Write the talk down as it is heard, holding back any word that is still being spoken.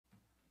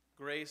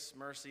Grace,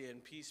 mercy,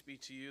 and peace be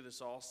to you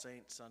this All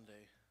Saints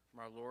Sunday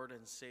from our Lord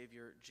and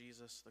Savior,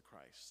 Jesus the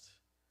Christ.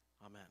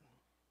 Amen.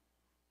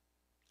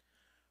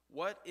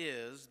 What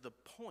is the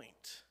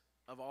point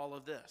of all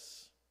of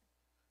this?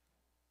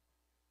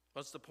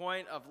 What's the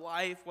point of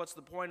life? What's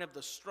the point of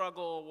the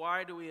struggle?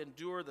 Why do we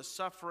endure the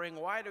suffering?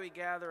 Why do we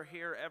gather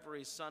here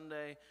every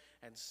Sunday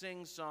and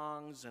sing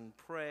songs and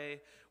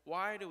pray?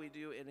 Why do we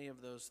do any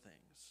of those things?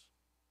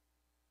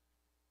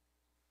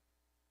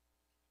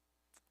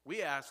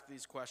 We ask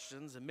these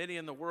questions, and many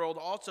in the world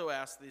also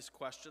ask these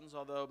questions,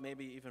 although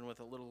maybe even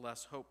with a little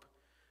less hope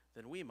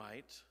than we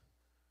might.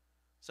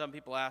 Some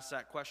people ask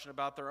that question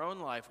about their own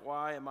life.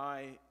 Why am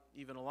I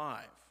even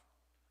alive?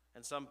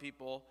 And some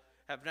people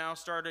have now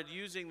started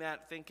using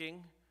that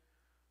thinking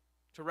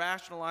to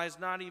rationalize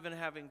not even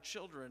having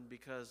children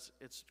because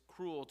it's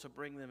cruel to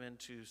bring them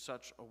into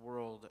such a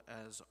world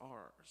as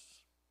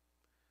ours.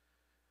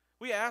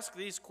 We ask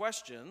these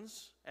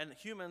questions, and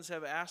humans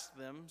have asked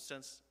them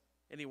since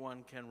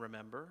anyone can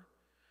remember,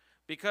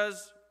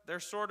 because they're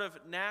sort of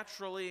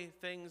naturally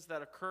things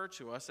that occur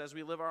to us as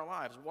we live our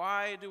lives.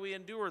 Why do we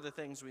endure the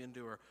things we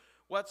endure?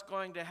 What's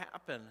going to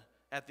happen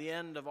at the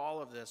end of all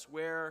of this?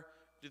 Where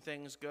do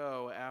things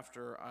go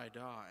after I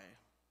die?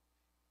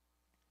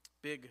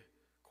 Big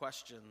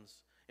questions,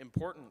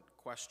 important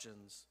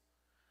questions.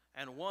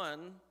 And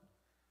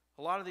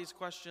a lot of these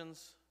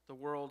questions, the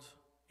world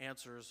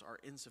answers are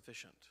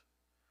insufficient.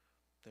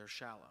 They're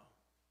shallow.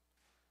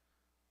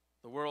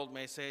 The world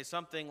may say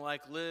something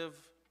like, live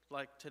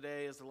like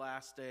today is the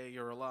last day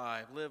you're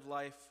alive. Live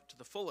life to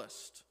the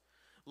fullest.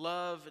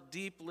 Love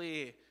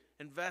deeply.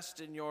 Invest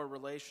in your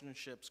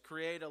relationships.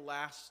 Create a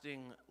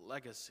lasting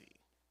legacy.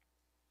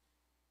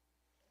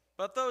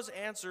 But those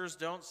answers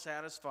don't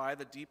satisfy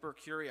the deeper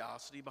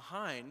curiosity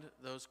behind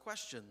those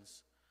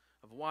questions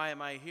of why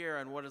am I here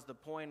and what is the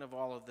point of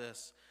all of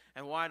this?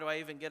 And why do I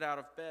even get out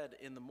of bed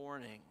in the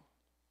morning?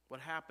 What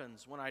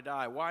happens when I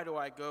die? Why do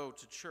I go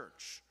to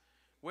church?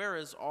 Where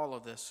is all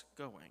of this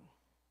going?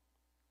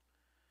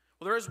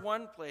 Well, there is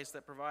one place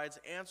that provides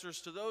answers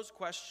to those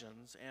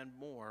questions and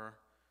more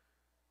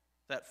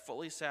that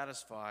fully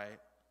satisfy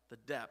the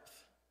depth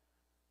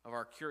of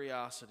our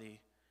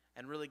curiosity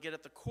and really get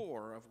at the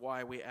core of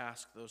why we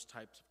ask those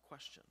types of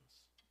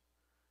questions.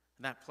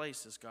 And that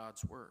place is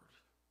God's Word.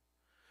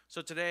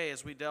 So today,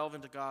 as we delve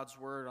into God's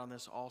Word on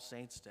this All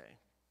Saints Day,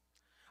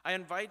 I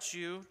invite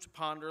you to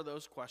ponder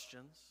those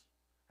questions,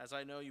 as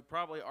I know you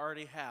probably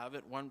already have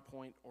at one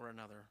point or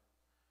another,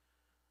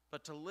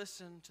 but to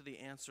listen to the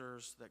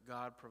answers that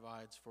God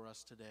provides for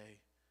us today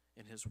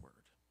in His Word.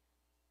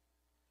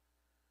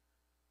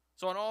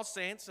 So on All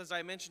Saints, as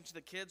I mentioned to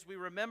the kids, we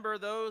remember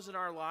those in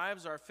our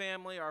lives, our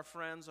family, our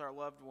friends, our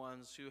loved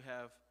ones who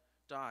have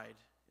died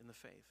in the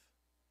faith,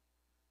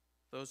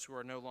 those who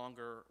are no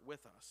longer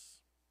with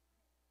us.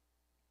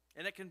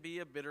 And it can be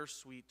a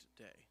bittersweet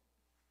day.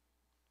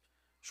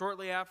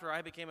 Shortly after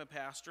I became a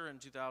pastor in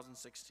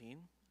 2016,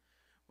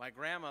 my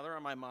grandmother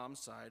on my mom's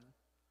side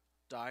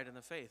died in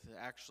the faith,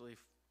 actually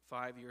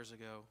 5 years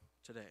ago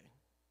today.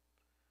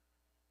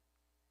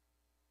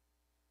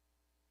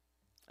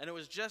 And it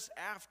was just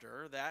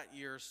after that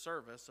year's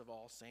service of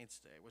All Saints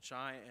Day, which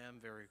I am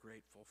very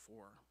grateful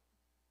for,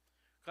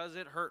 because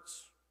it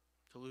hurts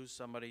to lose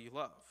somebody you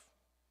love.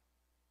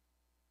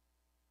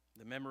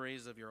 The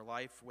memories of your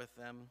life with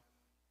them,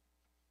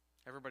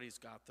 everybody's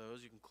got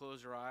those. You can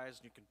close your eyes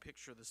and you can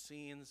picture the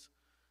scenes.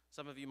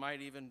 Some of you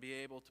might even be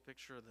able to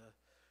picture the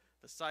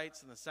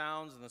sights and the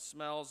sounds and the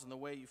smells and the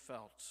way you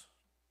felt.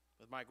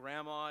 With my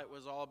grandma, it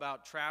was all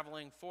about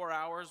traveling 4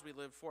 hours. We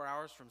lived 4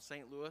 hours from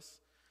St. Louis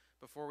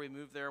before we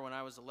moved there when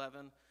I was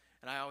 11.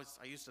 And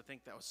I used to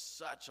think that was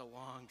such a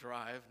long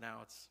drive. Now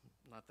it's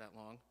not that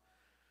long.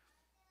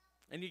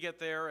 And you get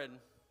there, and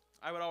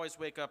I would always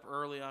wake up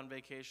early on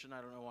vacation.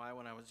 I don't know why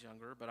when I was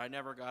younger, but I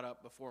never got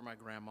up before my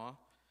grandma.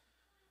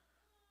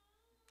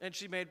 And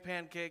she made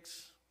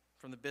pancakes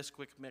from the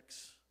Bisquick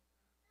mix.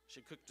 She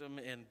cooked them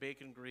in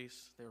bacon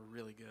grease. They were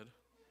really good.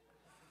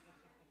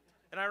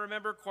 And I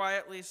remember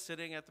quietly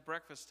sitting at the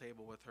breakfast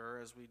table with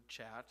her as we'd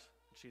chat.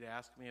 She'd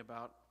ask me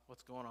about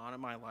what's going on in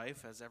my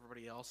life as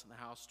everybody else in the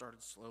house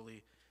started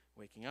slowly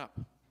waking up.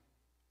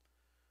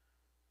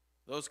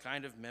 Those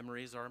kind of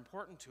memories are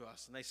important to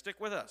us, and they stick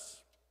with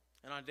us.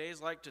 And on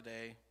days like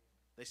today,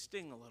 they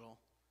sting a little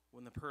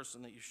when the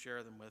person that you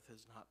share them with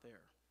is not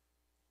there.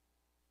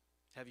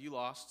 Have you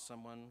lost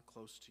someone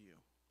close to you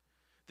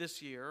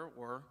this year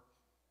or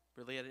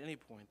really at any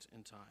point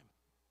in time?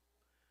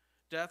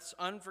 Death's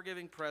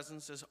unforgiving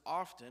presence is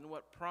often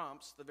what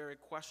prompts the very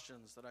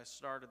questions that I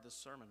started this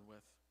sermon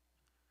with.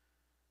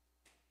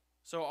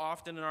 So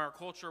often in our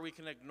culture, we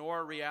can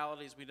ignore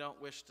realities we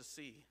don't wish to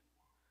see.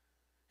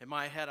 In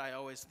my head, I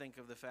always think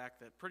of the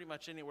fact that pretty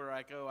much anywhere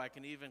I go, I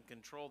can even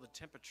control the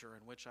temperature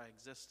in which I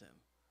exist in.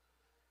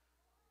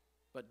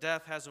 But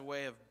death has a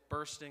way of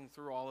bursting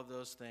through all of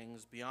those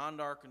things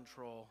beyond our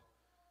control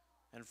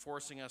and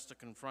forcing us to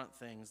confront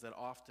things that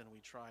often we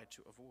try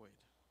to avoid.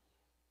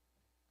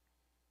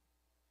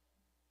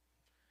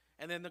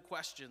 And then the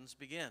questions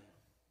begin.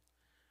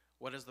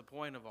 What is the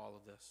point of all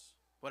of this?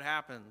 What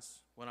happens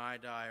when I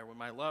die or when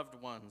my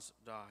loved ones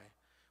die?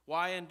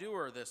 Why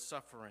endure this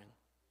suffering?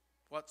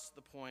 What's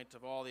the point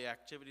of all the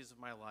activities of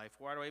my life?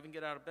 Why do I even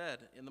get out of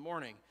bed in the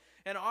morning?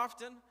 And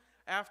often,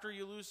 after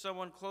you lose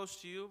someone close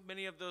to you,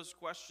 many of those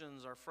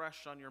questions are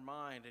fresh on your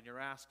mind and you're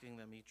asking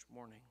them each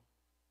morning.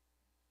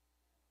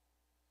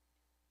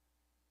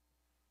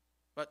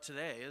 But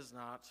today is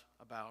not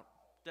about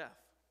death.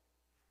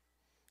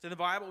 In the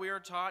Bible, we are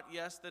taught,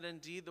 yes, that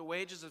indeed the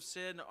wages of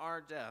sin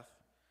are death.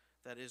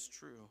 That is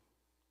true.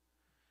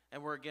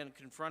 And we're again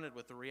confronted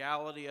with the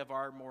reality of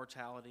our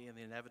mortality and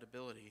the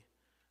inevitability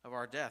of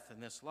our death in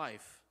this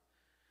life.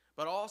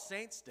 But All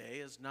Saints' Day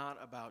is not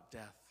about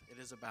death.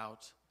 It is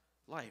about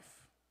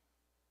life.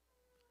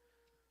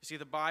 You see,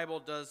 the Bible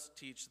does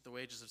teach that the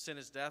wages of sin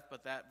is death,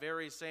 but that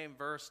very same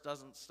verse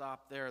doesn't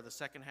stop there. The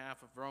second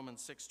half of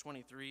Romans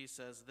 6:23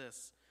 says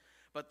this,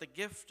 "But the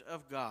gift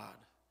of God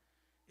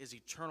is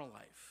eternal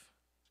life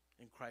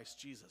in Christ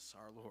Jesus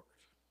our Lord."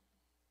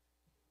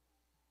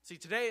 See,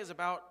 today is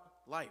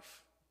about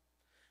life,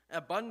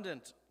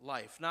 abundant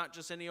life, not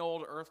just any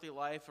old earthly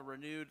life, a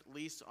renewed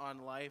lease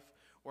on life,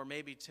 or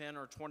maybe 10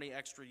 or 20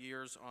 extra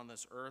years on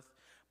this earth,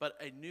 but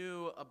a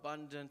new,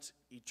 abundant,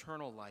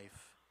 eternal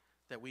life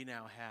that we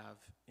now have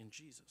in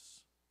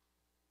Jesus.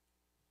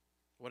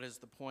 What is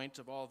the point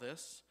of all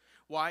this?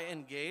 Why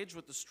engage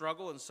with the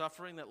struggle and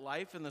suffering that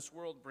life in this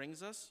world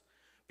brings us?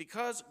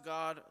 Because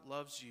God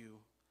loves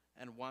you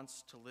and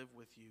wants to live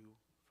with you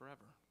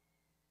forever.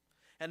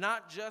 And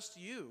not just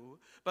you,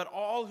 but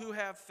all who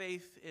have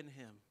faith in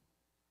him.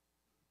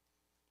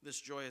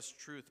 This joyous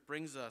truth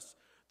brings us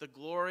the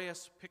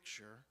glorious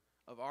picture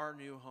of our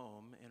new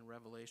home in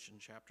Revelation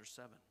chapter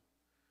 7.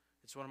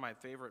 It's one of my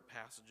favorite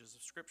passages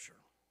of Scripture,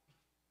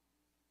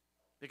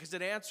 because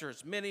it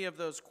answers many of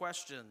those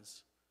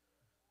questions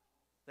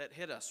that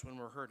hit us when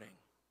we're hurting.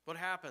 What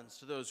happens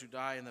to those who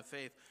die in the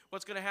faith?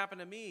 What's going to happen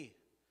to me?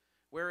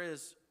 Where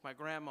is my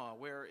grandma?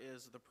 Where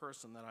is the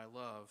person that I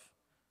love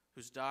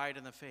who's died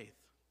in the faith?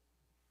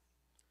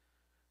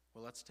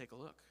 Well, let's take a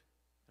look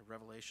at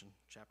Revelation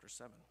chapter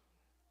 7.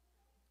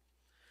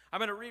 I'm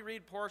going to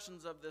reread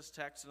portions of this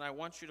text, and I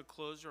want you to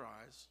close your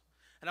eyes,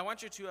 and I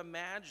want you to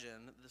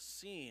imagine the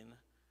scene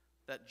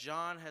that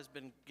John has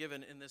been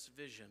given in this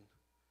vision.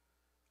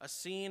 A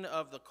scene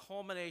of the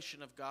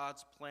culmination of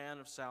God's plan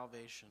of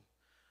salvation,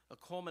 a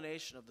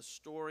culmination of the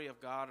story of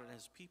God and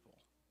his people.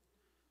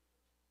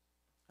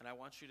 And I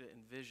want you to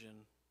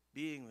envision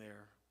being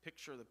there,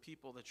 picture the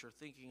people that you're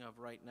thinking of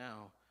right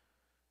now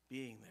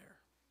being there.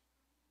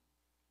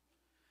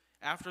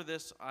 After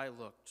this I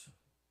looked,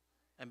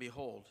 and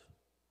behold,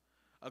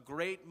 a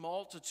great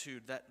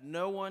multitude that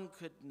no one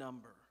could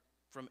number,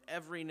 from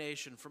every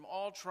nation, from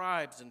all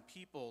tribes and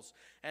peoples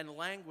and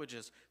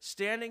languages,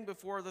 standing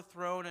before the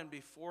throne and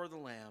before the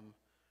Lamb,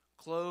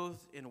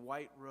 clothed in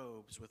white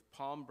robes with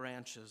palm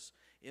branches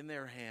in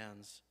their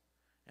hands,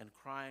 and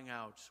crying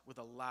out with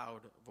a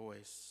loud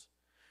voice,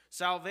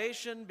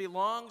 "Salvation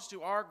belongs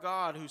to our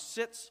God who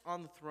sits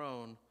on the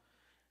throne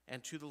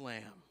and to the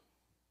Lamb."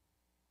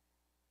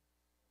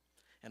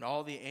 And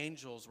all the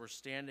angels were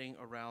standing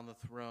around the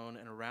throne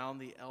and around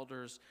the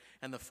elders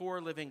and the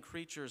 4 living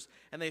creatures,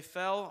 and they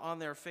fell on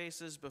their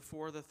faces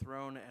before the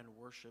throne and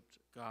worshiped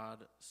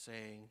God,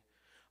 saying,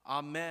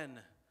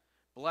 "Amen.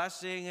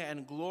 Blessing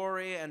and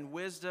glory and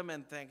wisdom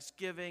and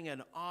thanksgiving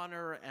and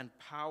honor and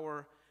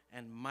power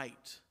and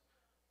might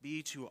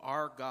be to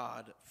our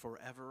God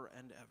forever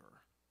and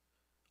ever.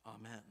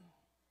 Amen."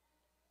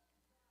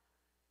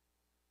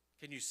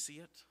 Can you see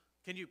it?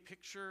 Can you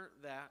picture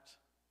that?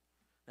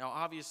 Now,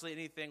 obviously,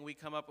 anything we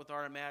come up with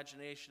our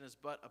imagination is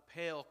but a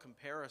pale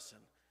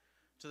comparison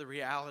to the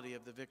reality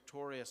of the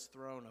victorious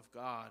throne of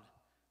God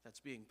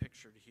that's being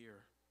pictured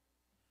here.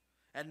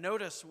 And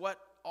notice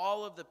what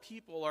all of the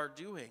people are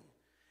doing,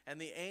 and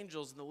the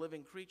angels and the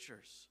living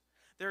creatures.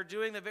 They're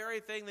doing the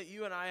very thing that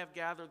you and I have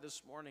gathered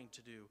this morning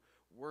to do: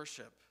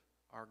 worship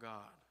our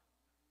God.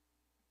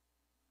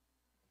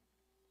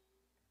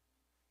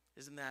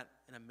 Isn't that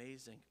an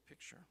amazing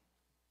picture?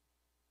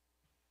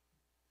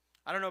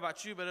 I don't know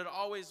about you, but it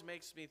always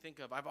makes me think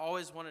of, I've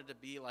always wanted to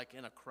be like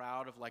in a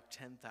crowd of like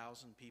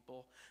 10,000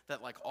 people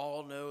that like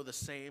all know the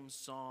same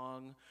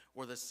song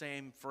or the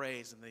same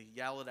phrase, and they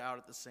yell it out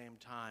at the same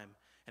time.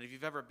 And if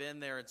you've ever been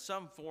there in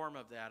some form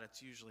of that,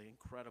 it's usually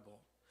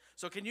incredible.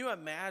 So can you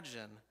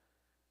imagine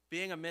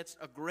being amidst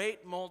a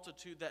great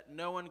multitude that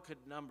no one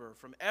could number,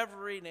 from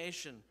every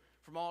nation,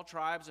 from all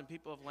tribes and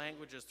people of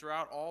languages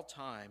throughout all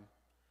time,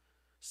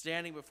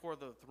 standing before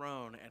the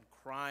throne and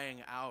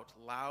crying out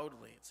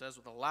loudly? It says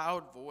with a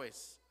loud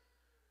voice,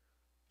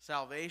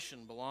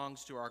 "Salvation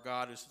belongs to our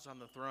God who sits on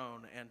the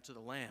throne and to the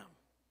Lamb."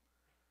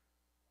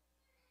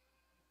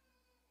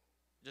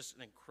 Just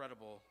an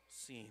incredible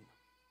scene.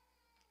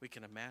 We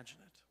can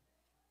imagine it.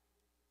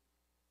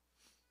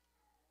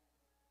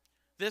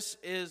 This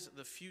is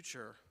the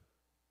future.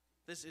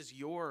 This is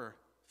your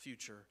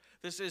future.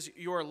 This is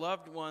your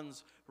loved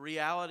one's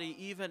reality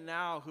even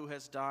now who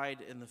has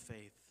died in the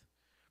faith.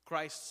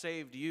 Christ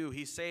saved you.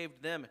 He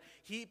saved them.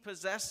 He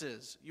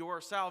possesses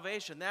your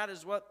salvation. That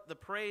is what the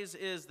praise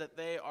is that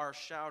they are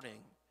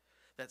shouting,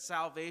 that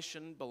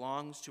salvation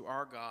belongs to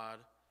our God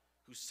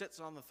who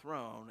sits on the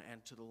throne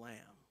and to the Lamb.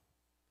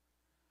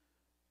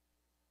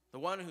 The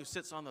one who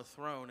sits on the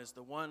throne is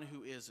the one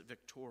who is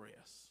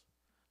victorious,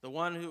 the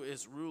one who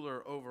is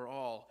ruler over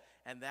all,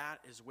 and that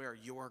is where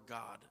your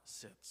God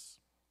sits.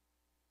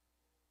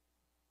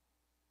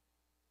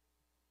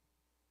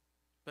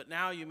 But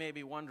now you may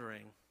be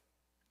wondering,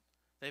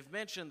 they've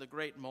mentioned the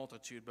great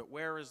multitude, but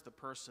where is the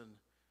person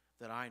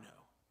that I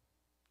know?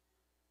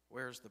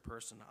 Where's the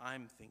person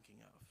I'm thinking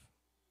of?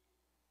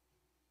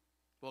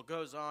 Well, it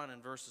goes on in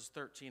verses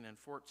 13 and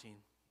 14.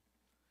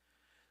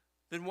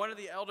 Then one of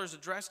the elders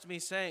addressed me,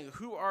 saying,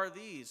 "Who are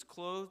these,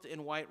 clothed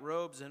in white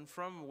robes, and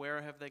from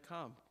where have they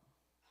come?"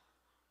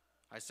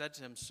 I said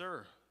to him,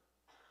 "Sir,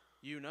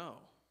 you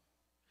know."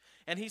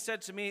 And he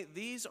said to me,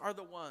 "These are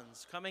the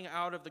ones coming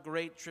out of the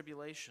great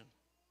tribulation.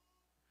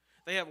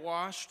 They have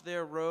washed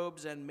their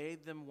robes and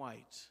made them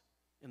white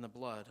in the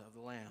blood of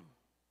the Lamb."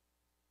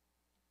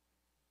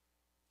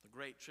 The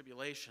great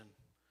tribulation,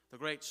 the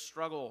great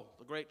struggle,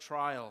 the great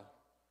trial.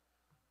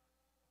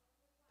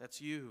 That's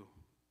you.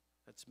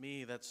 That's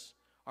me. That's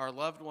our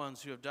loved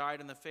ones who have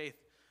died in the faith.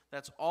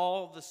 That's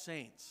all the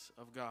saints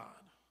of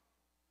God.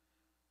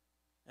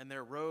 And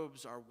their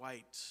robes are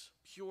white,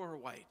 pure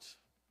white,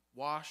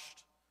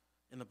 washed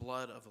in the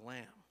blood of the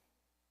Lamb.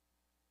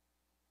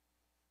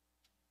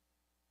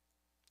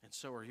 And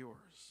so are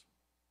yours.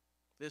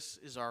 This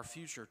is our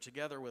future,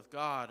 together with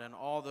God and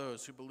all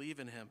those who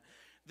believe in him.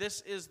 This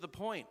is the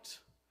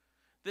point.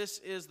 This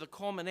is the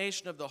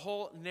culmination of the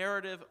whole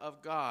narrative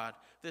of God,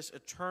 this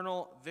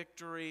eternal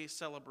victory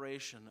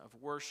celebration of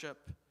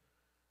worship,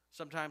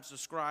 sometimes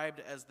described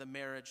as the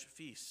marriage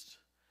feast,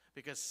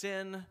 because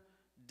sin,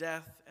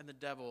 death, and the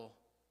devil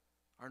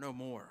are no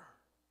more.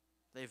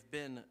 They've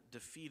been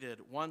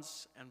defeated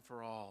once and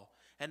for all.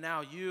 And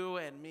now you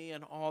and me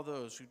and all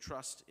those who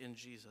trust in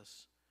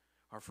Jesus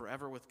are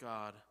forever with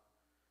God,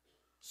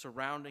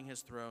 surrounding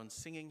his throne,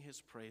 singing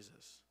his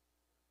praises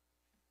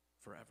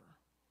forever.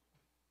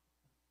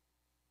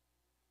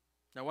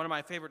 Now, one of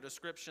my favorite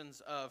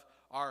descriptions of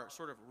our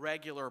sort of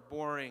regular,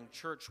 boring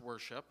church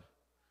worship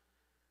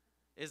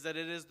is that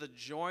it is the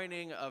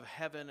joining of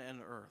heaven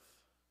and earth.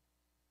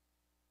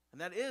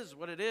 And that is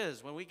what it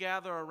is. When we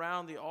gather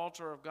around the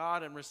altar of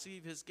God and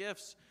receive his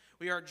gifts,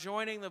 we are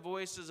joining the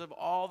voices of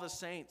all the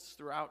saints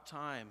throughout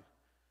time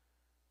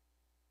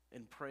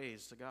in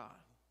praise to God.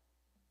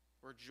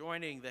 We're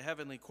joining the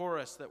heavenly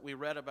chorus that we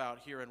read about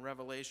here in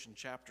Revelation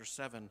chapter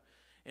 7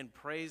 in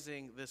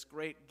praising this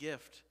great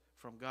gift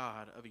from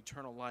God of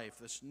eternal life,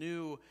 this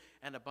new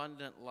and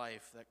abundant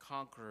life that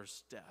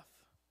conquers death,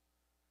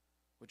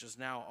 which is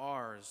now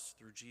ours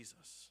through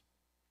Jesus.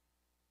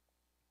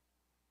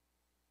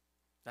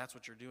 That's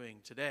what you're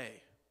doing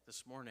today,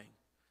 this morning.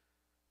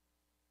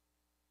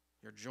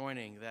 You're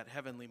joining that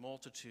heavenly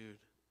multitude.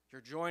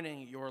 You're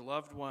joining your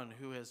loved one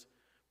who has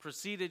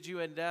preceded you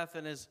in death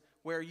and is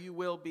where you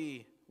will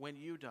be when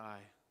you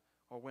die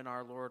or when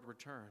our Lord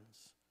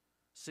returns,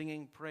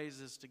 singing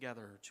praises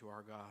together to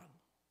our God.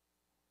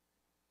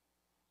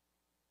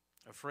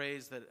 A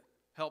phrase that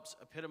helps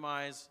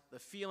epitomize the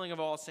feeling of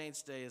All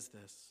Saints' Day is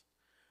this: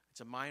 it's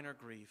a minor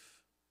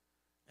grief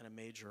and a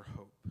major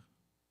hope.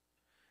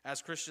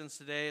 As Christians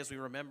today, as we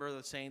remember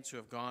the saints who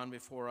have gone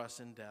before us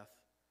in death,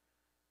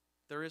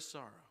 there is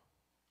sorrow,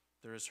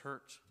 there is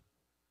hurt,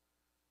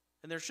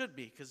 and there should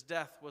be, because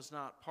death was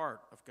not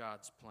part of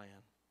God's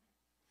plan.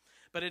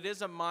 But it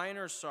is a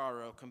minor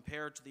sorrow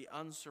compared to the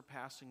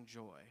unsurpassing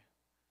joy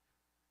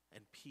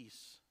and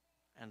peace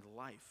and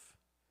life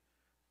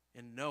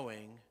in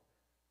knowing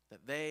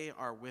that they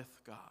are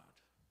with God,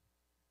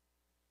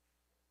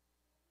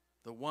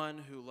 the one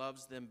who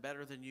loves them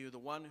better than you, the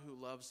one who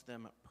loves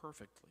them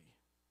perfectly.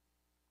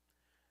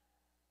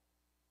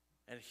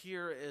 And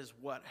here is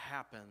what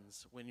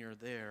happens when you're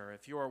there.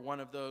 If you are one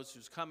of those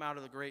who's come out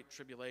of the great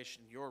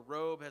tribulation, your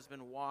robe has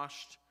been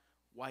washed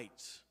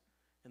white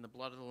in the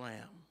blood of the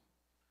Lamb.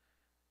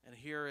 And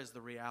here is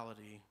the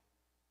reality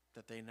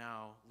that they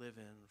now live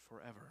in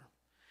forever,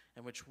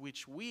 and which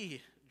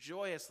we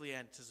joyously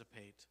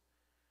anticipate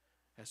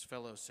as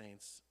fellow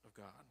saints of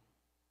God.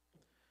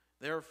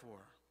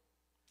 Therefore,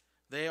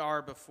 they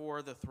are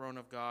before the throne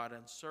of God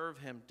and serve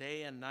him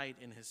day and night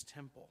in his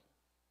temple.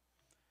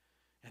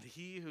 And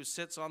he who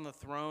sits on the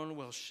throne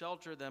will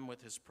shelter them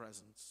with his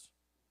presence.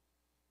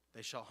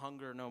 They shall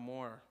hunger no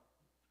more,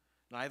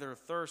 neither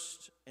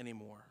thirst any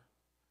more.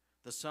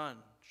 The sun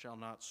shall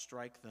not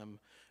strike them,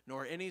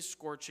 nor any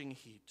scorching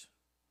heat.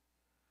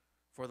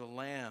 For the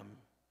Lamb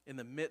in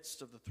the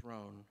midst of the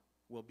throne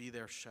will be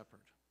their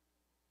shepherd,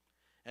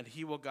 and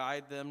he will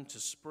guide them to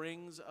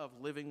springs of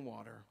living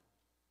water,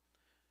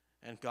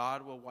 and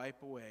God will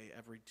wipe away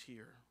every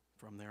tear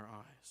from their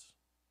eyes.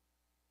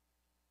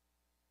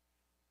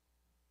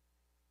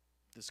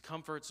 This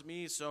comforts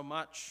me so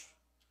much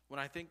when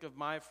I think of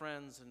my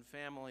friends and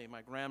family,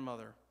 my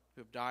grandmother,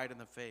 who have died in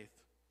the faith.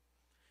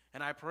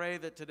 And I pray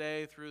that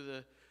today, through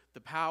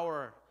the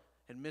power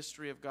and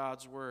mystery of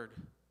God's word,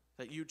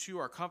 that you too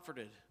are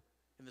comforted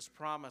in this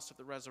promise of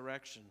the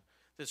resurrection,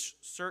 this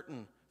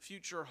certain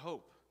future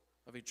hope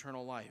of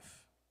eternal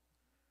life.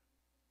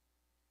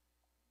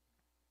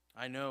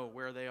 I know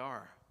where they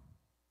are,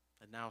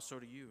 and now so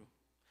do you.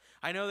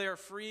 I know they are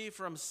free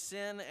from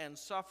sin and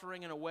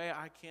suffering in a way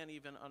I can't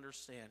even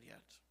understand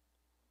yet.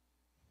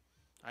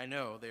 I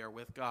know they are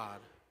with God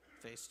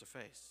face to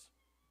face.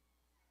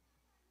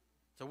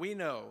 So we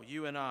know,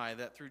 you and I,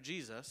 that through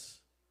Jesus,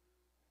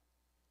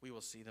 we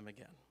will see them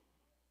again.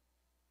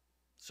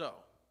 So,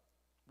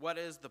 what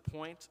is the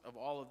point of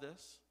all of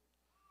this?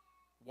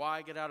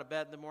 Why get out of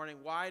bed in the morning?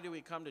 Why do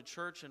we come to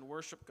church and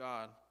worship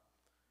God?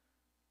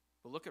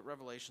 Well, look at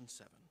Revelation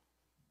 7.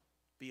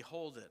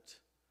 Behold it,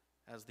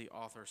 as the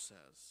author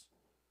says.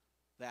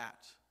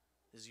 That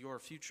is your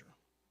future.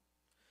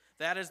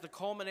 That is the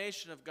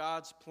culmination of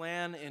God's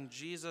plan in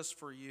Jesus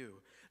for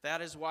you.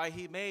 That is why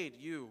he made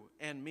you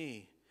and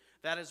me.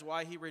 That is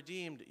why he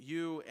redeemed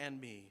you and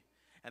me.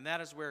 And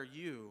that is where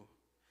you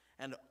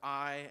and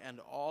I and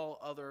all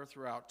other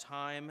throughout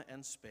time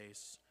and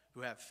space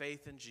who have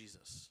faith in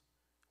Jesus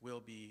will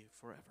be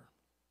forever.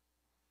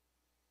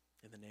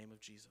 In the name of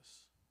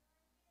Jesus,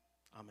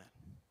 amen.